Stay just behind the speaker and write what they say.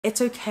It's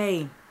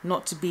okay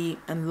not to be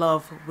in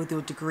love with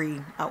your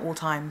degree at all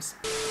times.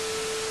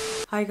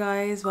 Hi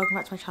guys, welcome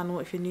back to my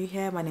channel. If you're new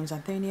here, my name is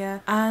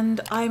Antonia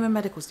and I'm a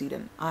medical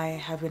student. I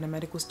have been a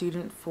medical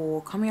student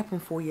for coming up on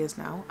 4 years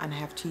now and I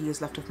have 2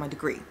 years left of my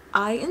degree.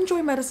 I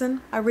enjoy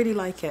medicine, I really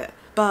like it,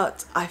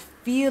 but I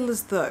feel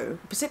as though,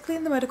 particularly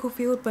in the medical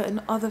field but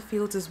in other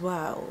fields as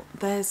well,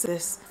 there's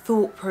this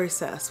thought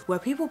process where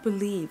people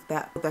believe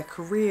that their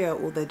career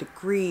or their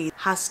degree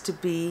has to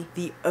be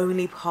the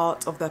only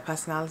part of their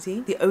personality,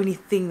 the only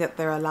thing that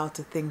they're allowed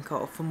to think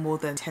of for more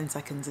than 10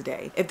 seconds a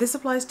day. If this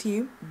applies to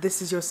you,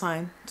 this is your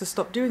sign to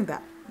stop doing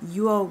that.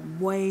 You are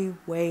way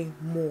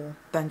more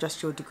than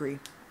just your degree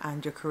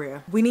and your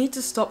career. We need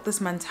to stop this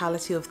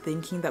mentality of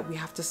thinking that we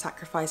have to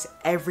sacrifice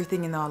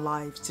everything in our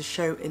lives to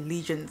show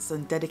allegiance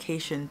and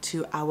dedication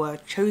to our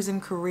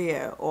chosen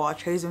career or our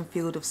chosen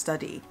field of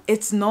study.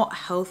 It's not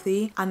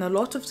healthy, and a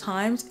lot of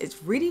times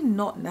it's really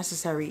not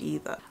necessary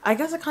either. I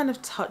guess I kind of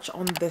touch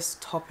on this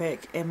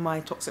topic in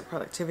my toxic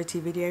productivity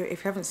video.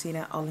 If you haven't seen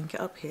it, I'll link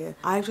it up here.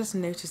 I've just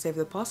noticed over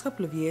the past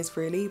couple of years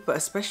really, but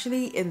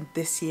especially in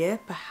this year,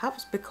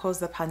 perhaps because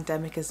the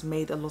pandemic has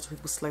made a lot of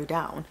people slow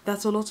down,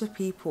 that a lot of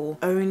people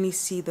only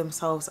see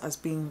themselves as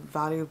being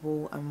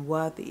valuable and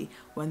worthy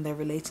when they're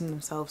relating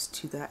themselves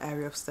to their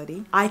area of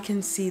study. I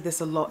can see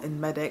this a lot in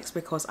medics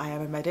because I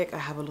am a medic. I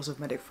have a lot of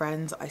medic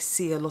friends. I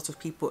see a lot of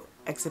people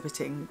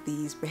exhibiting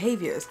these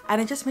behaviors and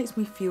it just makes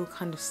me feel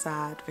kind of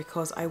sad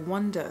because I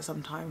wonder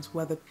sometimes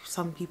whether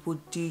some people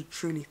do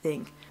truly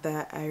think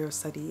their area of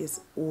study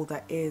is all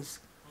that is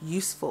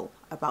useful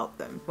about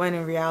them, when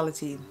in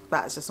reality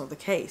that's just not the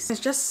case. It's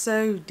just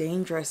so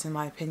dangerous in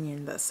my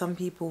opinion that some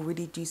people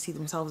really do see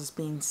themselves as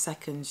being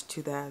second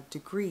to their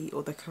degree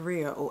or their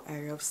career or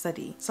area of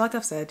study. So like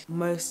I've said,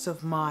 most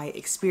of my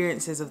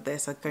experiences of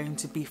this are going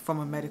to be from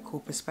a medical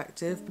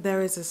perspective.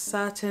 There is a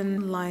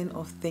certain line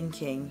of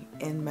thinking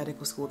in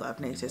medical school that I've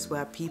noticed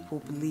where people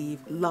believe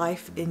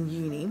life in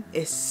uni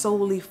is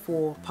solely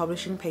for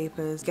publishing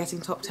papers, getting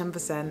top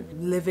 10%,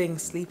 living,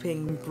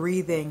 sleeping,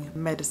 breathing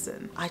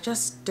medicine. I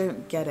just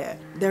don't get it.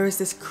 There is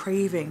this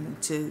craving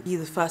to be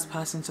the first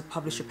person to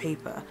publish a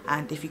paper,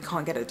 and if you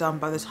can't get it done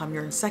by the time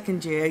you're in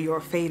second year, you're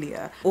a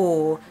failure,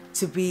 or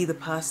to be the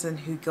person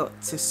who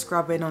got to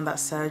scrub in on that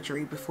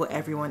surgery before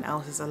everyone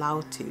else is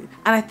allowed to.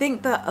 And I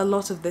think that a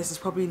lot of this is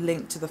probably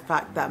linked to the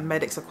fact that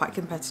medics are quite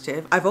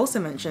competitive. I've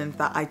also mentioned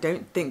that I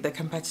don't think that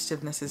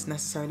competitiveness is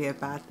necessarily a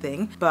bad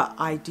thing, but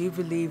I do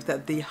believe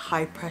that the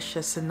high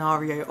pressure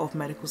scenario of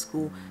medical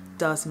school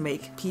does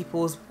make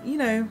people's,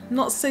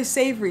 not so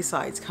savory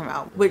sides come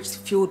out, which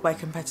fueled by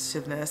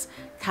competitiveness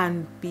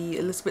can be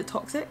a little bit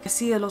toxic. I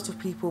see a lot of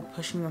people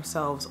pushing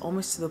themselves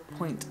almost to the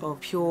point of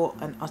pure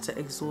and utter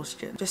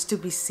exhaustion just to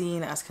be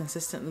seen as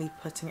consistently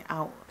putting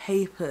out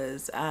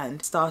papers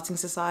and starting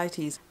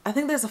societies. I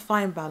think there's a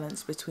fine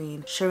balance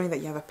between showing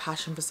that you have a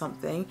passion for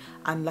something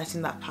and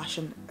letting that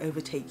passion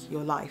overtake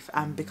your life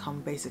and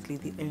become basically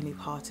the only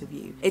part of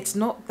you. It's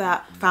not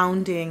that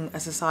founding a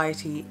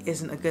society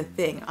isn't a good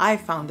thing. I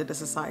founded a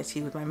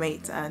society with my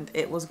mates and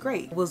it was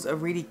great. It was a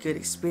really good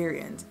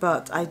experience,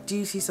 but I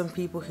do see some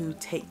people who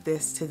take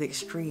this to the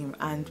extreme,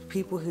 and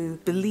people who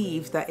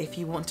believe that if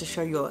you want to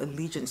show your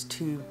allegiance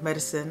to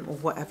medicine or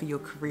whatever your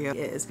career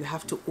is, you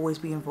have to always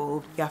be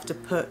involved. You have to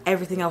put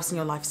everything else in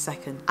your life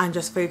second and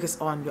just focus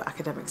on your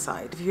academic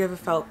side. If you ever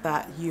felt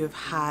that you have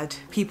had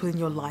people in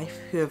your life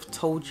who have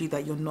told you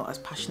that you're not as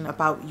passionate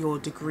about your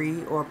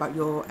degree or about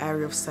your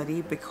area of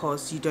study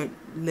because you don't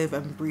live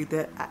and breathe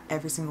it at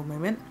every single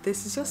moment,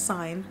 this is your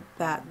sign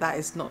that that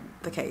is not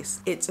the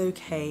case. It's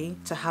okay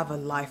to have a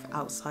life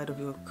outside of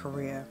your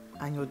career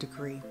and your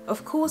degree.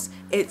 Of course,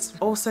 it's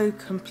also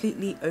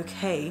completely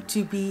okay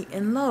to be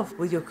in love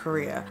with your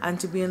career and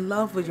to be in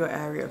love with your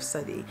area of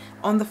study.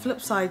 On the flip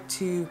side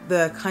to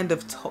the kind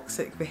of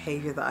toxic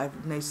behavior that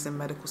I've noticed in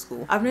medical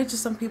school, I've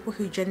noticed some people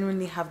who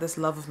genuinely have this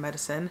love of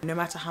medicine. No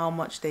matter how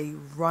much they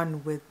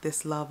run with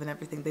this love and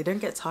everything, they don't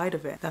get tired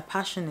of it. Their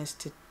passion is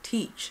to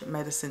teach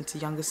medicine to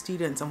younger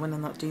students, and when they're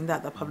not doing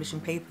that, they're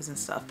publishing papers and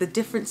stuff. The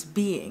difference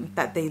being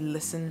that they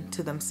listen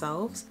to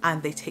themselves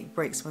and they take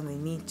breaks when they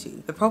need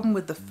to. The problem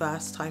with the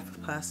first type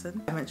of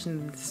person I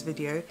mentioned in this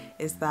video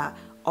is that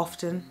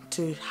often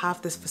to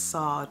have this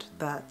facade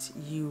that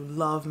you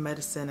love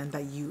medicine and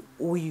that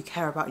all you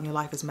care about in your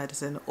life is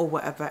medicine or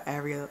whatever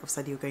area of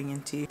study you're going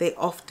into, they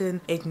often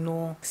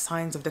ignore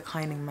signs of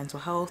declining mental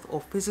health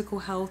or physical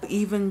health,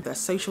 even their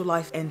social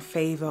life, in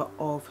favor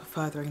of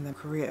furthering their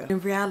career.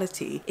 In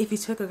reality, if you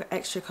took an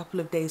extra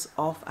couple of days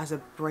off as a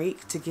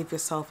break to give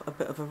yourself a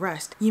bit of a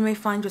rest, you may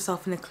find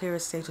yourself in a clearer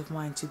state of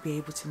mind to be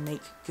able to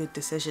make good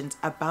decisions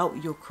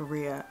about your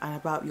career and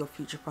about your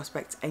future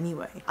prospects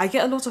anyway. I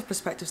get a lot of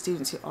prospective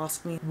students to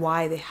ask me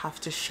why they have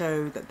to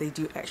show that they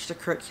do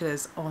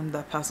extracurriculars on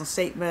their personal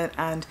statement,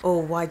 and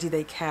why do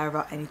they care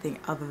about anything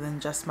other than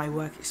just my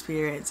work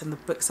experience and the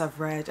books I've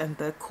read and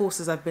the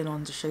courses I've been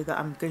on to show that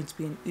I'm going to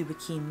be an uber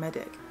keen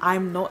medic.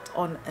 I'm not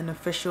on an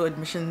official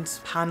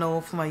admissions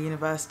panel for my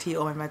university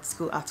or my med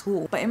school at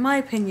all, but in my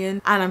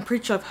opinion, and I'm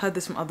pretty sure I've heard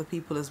this from other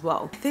people as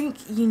well, I think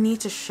you need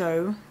to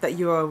show that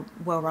you're a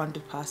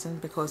well-rounded person,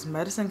 because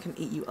medicine can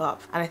eat you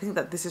up, and I think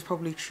that this is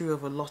probably true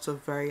of a lot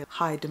of very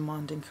high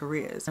demanding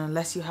careers, and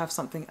unless you have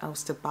something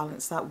else to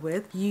balance that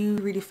with, you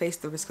really face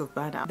the risk of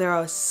burnout. There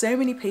are so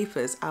many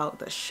papers out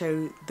that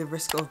show the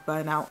risk of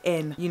burnout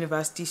in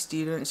university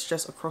students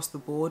just across the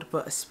board,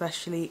 but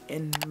especially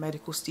in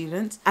medical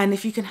students. And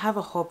if you can have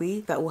a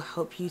hobby that will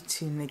help you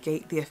to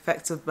negate the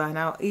effects of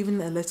burnout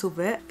even a little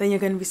bit, then you're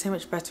going to be so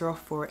much better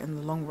off for it in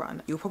the long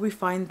run. You'll probably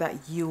find that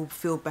you'll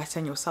feel better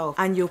in yourself,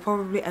 and you'll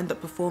probably end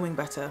up performing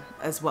better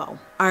as well.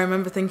 I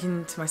remember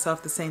thinking to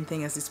myself the same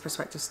thing as these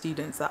prospective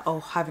students, that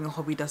having a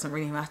hobby doesn't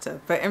really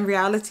matter. But in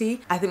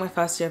reality, I think my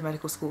first year of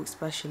medical school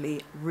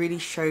especially really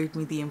showed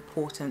me the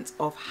importance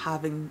of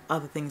having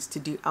other things to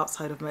do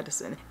outside of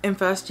medicine. In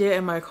first year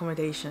in my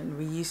accommodation,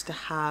 we used to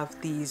have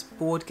these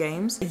board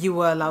games you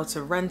were allowed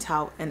to rent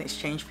out in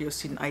exchange for your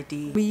student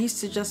ID. We used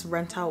to just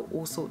rent out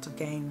all sorts of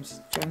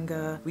games,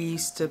 Jenga, we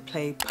used to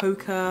play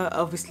poker,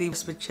 obviously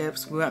with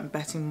chips, we weren't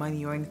betting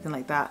money or anything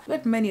like that. We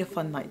had many a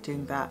fun night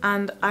doing that,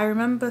 and I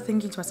remember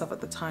thinking to myself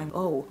at the time,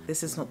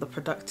 this is not the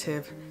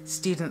productive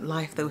student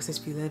life that we're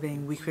supposed to be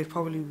living. We could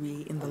probably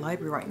be in the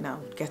library right now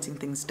getting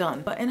things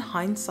done. But in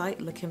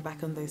hindsight, looking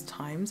back on those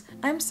times,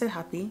 I'm so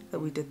happy that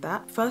we did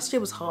that. First year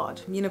was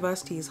hard,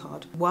 university is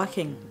hard,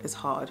 working is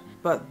hard,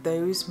 but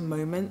those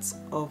moments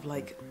of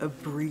like a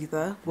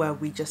breather where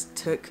we just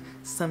took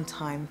some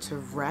time to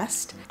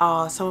rest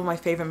are some of my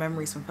favorite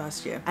memories from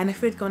first year. And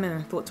if we'd gone in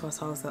and thought to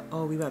ourselves that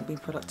we weren't being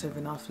productive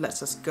enough, let's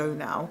just go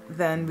now,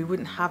 then we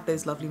wouldn't have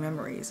those lovely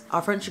memories.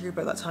 Our friendship group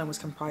at that time was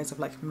comprised of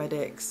like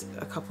medics,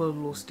 a couple of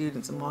law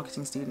students and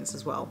marketing students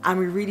as well, and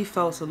we really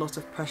felt a lot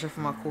of pressure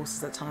from our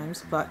courses at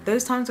times, but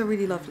those times were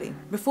really lovely.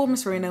 Before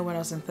Miss Rena, when I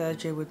was in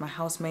third year with my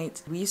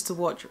housemates, we used to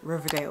watch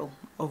Riverdale,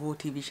 of all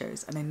TV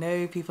shows, and I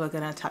know people are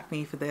going to attack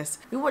me for this.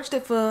 We watched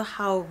it for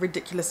how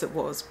ridiculous it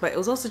was, but it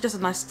was also just a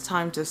nice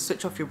time to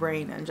switch off your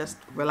brain and just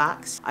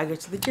relax. I go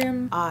to the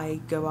gym, I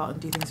go out and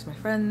do things with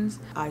my friends,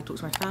 I talk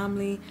to my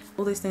family.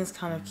 All those things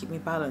kind of keep me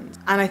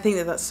balanced, and I think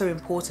that that's so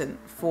important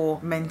for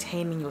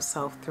maintaining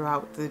yourself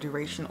throughout the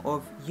duration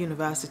of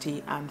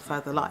university and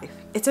further life.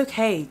 It's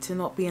okay to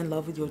not be in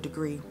love with your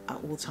degree at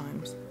all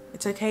times.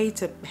 It's okay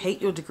to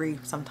hate your degree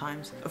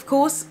sometimes. Of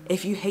course,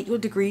 if you hate your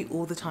degree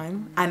all the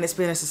time and it's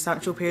been a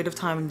substantial period of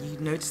time and you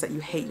notice that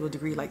you hate your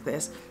degree like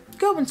this,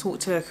 go and talk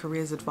to a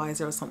careers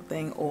advisor or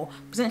something, or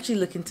potentially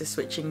look into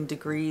switching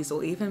degrees,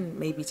 or even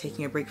maybe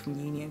taking a break from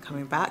uni and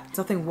coming back. It's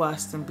nothing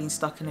worse than being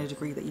stuck in a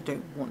degree that you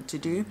don't want to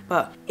do.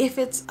 But if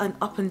it's an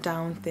up and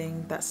down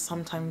thing that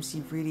sometimes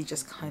you really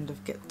just kind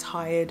of get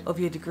tired of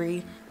your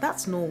degree,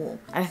 that's normal.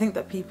 And I think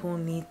that people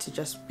need to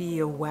just be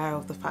aware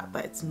of the fact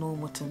that it's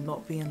normal to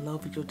not be in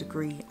love with your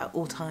degree at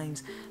all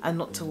times, and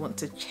not to want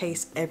to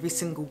chase every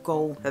single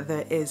goal that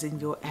there is in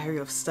your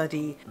area of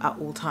study at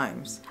all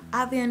times.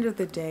 At the end of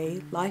the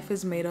day, life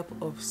is made up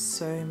of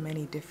so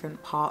many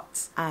different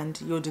parts,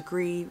 and your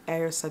degree,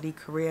 area of study,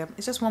 career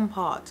is just one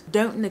part.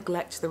 Don't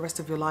neglect the rest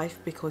of your life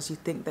because you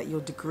think that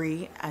your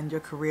degree and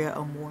your career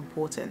are more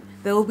important.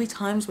 There will be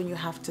times when you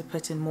have to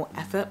put in more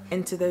effort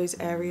into those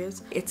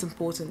areas. It's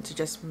important to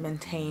just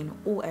maintain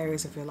all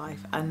areas of your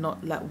life and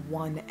not let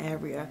one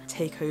area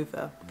take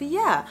over. But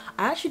yeah,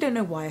 I actually don't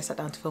know why I sat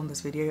down to film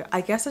this video.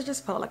 I guess I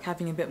just felt like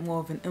having a bit more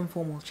of an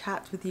informal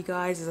chat with you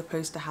guys as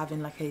opposed to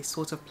having like a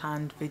sort of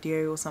planned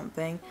video or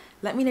something.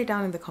 Let me know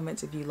down in the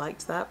comments if you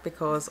liked that,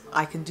 because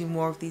I can do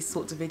more of these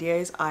sorts of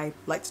videos. I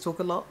like to talk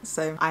a lot,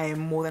 so I am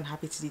more than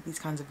happy to do these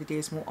kinds of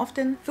videos more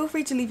often. Feel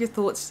free to leave your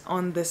thoughts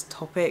on this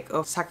topic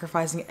of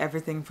sacrificing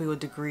everything for your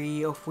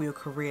degree or for your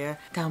career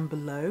down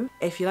below.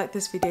 If you like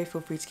this video,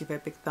 feel free to give it a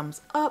big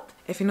thumbs up.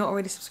 If you're not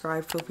already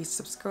subscribed, feel free to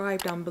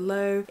subscribe down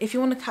below. If you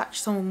want to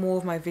catch some more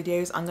of my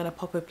videos, I'm going to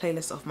pop a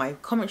playlist of my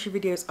commentary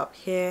videos up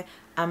here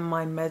and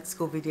my med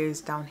school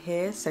videos down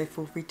here, so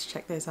feel free to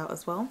check those out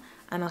as well.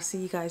 And I'll see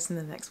you guys in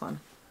the next one.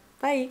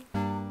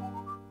 Bye!